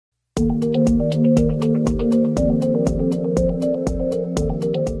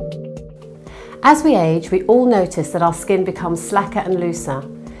As we age, we all notice that our skin becomes slacker and looser.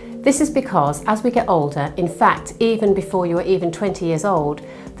 This is because as we get older, in fact even before you are even 20 years old,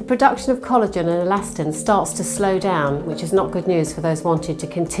 the production of collagen and elastin starts to slow down, which is not good news for those wanting to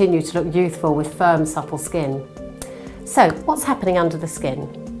continue to look youthful with firm, supple skin. So what's happening under the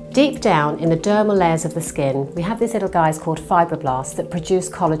skin? Deep down in the dermal layers of the skin, we have these little guys called fibroblasts that produce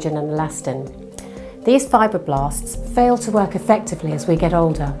collagen and elastin. These fibroblasts fail to work effectively as we get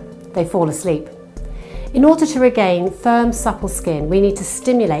older. They fall asleep. In order to regain firm, supple skin, we need to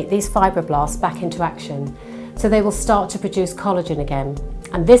stimulate these fibroblasts back into action, so they will start to produce collagen again.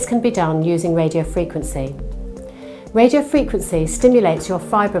 And this can be done using radiofrequency. Radiofrequency stimulates your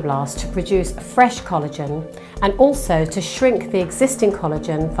fibroblasts to produce fresh collagen and also to shrink the existing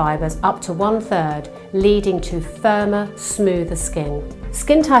collagen fibres up to 1/3, leading to firmer, smoother skin.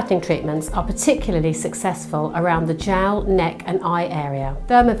 Skin tightening treatments are particularly successful around the jowl, neck and eye area.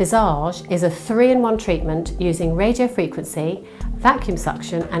 Thermavisage is a 3-in-1 treatment using radiofrequency, vacuum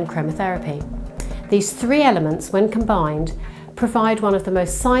suction and chromotherapy. These 3 elements, when combined, provide one of the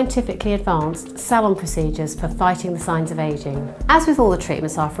most scientifically advanced salon procedures for fighting the signs of ageing. As with all the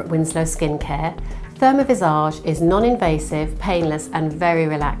treatments offered at Winlsow Skincare, Thermavisage is non-invasive, painless and very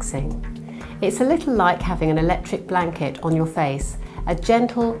relaxing. It's a little like having an electric blanket on your face, a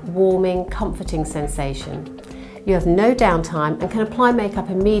gentle, warming, comforting sensation. You have no downtime and can apply makeup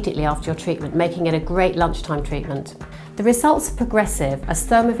immediately after your treatment, making it a great lunchtime treatment. The results are progressive as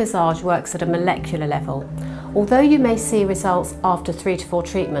Thermavisage works at a molecular level. Although you may see results after 3 to 4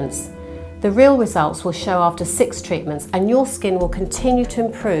 treatments, the real results will show after 6 treatments and your skin will continue to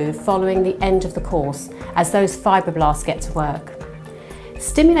improve following the end of the course as those fibroblasts get to work.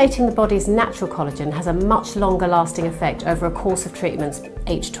 Stimulating the body's natural collagen has a much longer lasting effect over a course of treatments,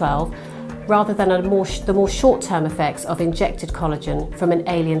 H12, rather than the more short-term effects of injected collagen from an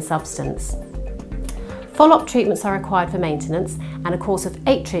alien substance. Follow-up treatments are required for maintenance and a course of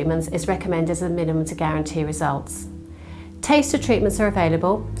 8 treatments is recommended as a minimum to guarantee results. Taster treatments are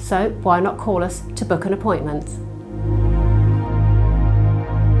available, so why not call us to book an appointment?